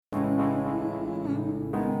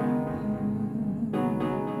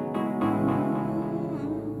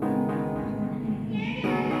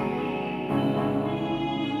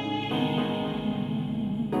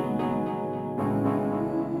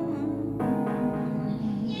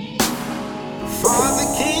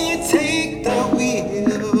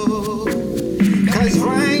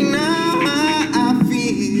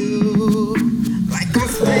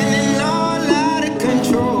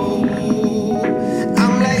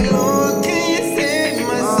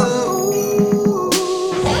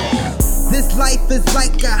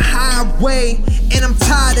like a highway, and I'm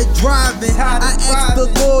tired of driving. I ask the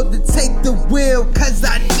Lord to take the wheel, cause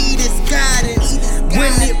I need His guidance. When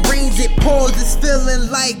it rains, it pours, it's feeling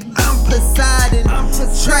like I'm Poseidon.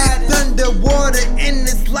 Trapped underwater, and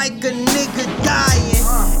it's like a nigga dying,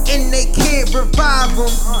 and they can't revive him.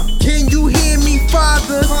 Can you hear me,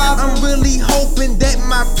 Father? I'm really hoping that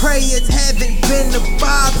my prayers haven't been a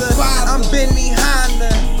bother. I'm Benny Hanna,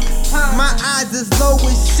 my eyes is low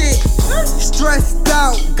as shit. Stressed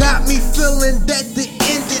out, got me feeling that the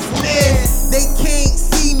end is near. They can't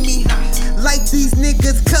see me like these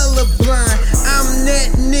niggas colorblind. I'm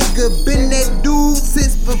that nigga, been that dude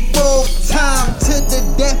since before time. To the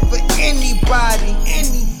death for anybody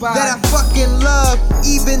that I fucking love,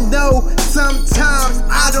 even though sometimes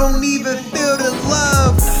I don't even feel the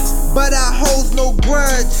love. But I hold no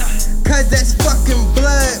grudge, cause that's fucking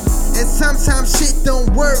blood. And sometimes shit don't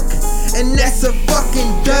work, and that's a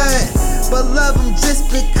fucking dud. But love them just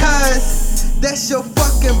because that's your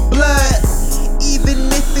fucking blood. Even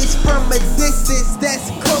if it's from a distance, that's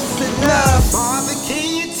close enough. Father,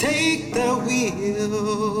 can you take the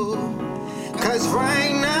wheel? Cause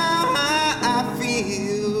right now I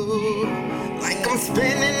feel like I'm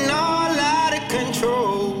spinning all out of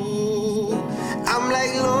control. I'm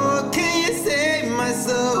like, Lord, can you save my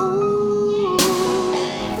soul?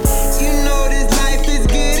 You know this life is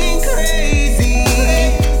getting crazy.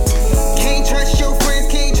 Can't trust your friends,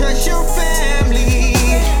 can't trust your family.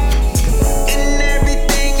 And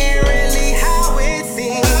everything ain't really how it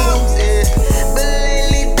seems, yeah. But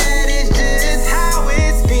lately that is just how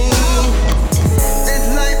it's been. This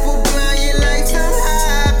life will blind you like some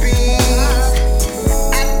high beams.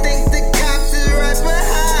 I think the cops is right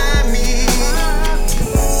behind me.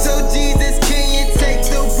 So Jesus, can you take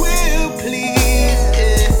the wheel, please?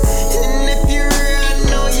 Yeah. And if you're real, I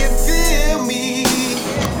know you feel me.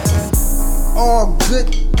 All good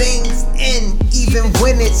things end, even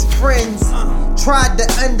when it's friends. Tried to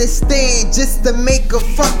understand just to make a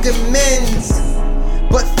fucking amends.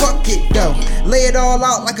 But fuck it though, lay it all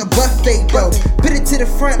out like a buffet though. Put it to the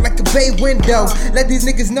front like a bay window. Let these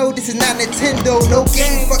niggas know this is not Nintendo. No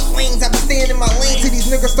game, fuck lanes, I be staying in my lane till these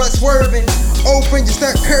niggas start swerving. Old fringes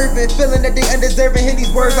start curving, feeling that they undeserving. Hear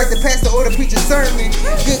these words like the pastor or the preacher sermon.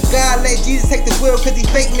 Good God, let Jesus take the wheel, cause these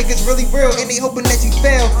fake niggas really real, and they hoping that you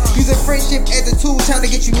fail. Using friendship as a tool, trying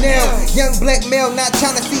to get you nailed. Young black male, not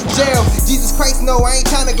trying to see jail. Jesus Christ, no, I ain't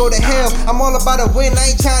trying to go to hell. I'm all about a win,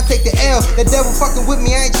 I ain't trying to take the L. The devil fucking with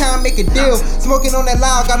me, I ain't trying to make a deal. Smoking on that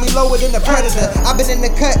loud, got me lower than the predator. I've been in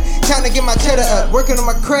the cut, trying to get my cheddar up. Working on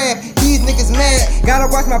my craft, these niggas mad. Gotta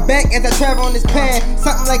watch my back as I travel on this path.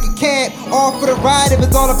 Something like a cab, all for the ride if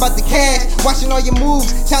it's all about the cash. Watching all your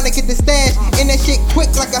moves, trying to get the stash. And that shit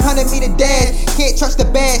quick like a 100-meter dash. Can't trust the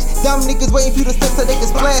bash, dumb niggas waiting for you to slip so they can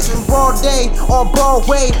splash. In broad day, on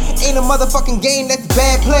Broadway, ain't a motherfucking game, that's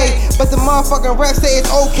bad play. But the motherfucking ref say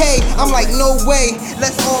it's okay. I'm like, no way,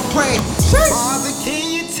 let's all pray. Father, can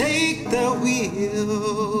you take the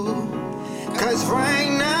wheel? Cause right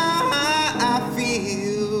now I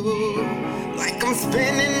feel like I'm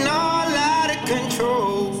spinning all out of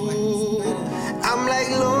control. I'm like,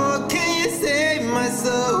 Lord, can you save my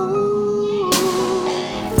soul?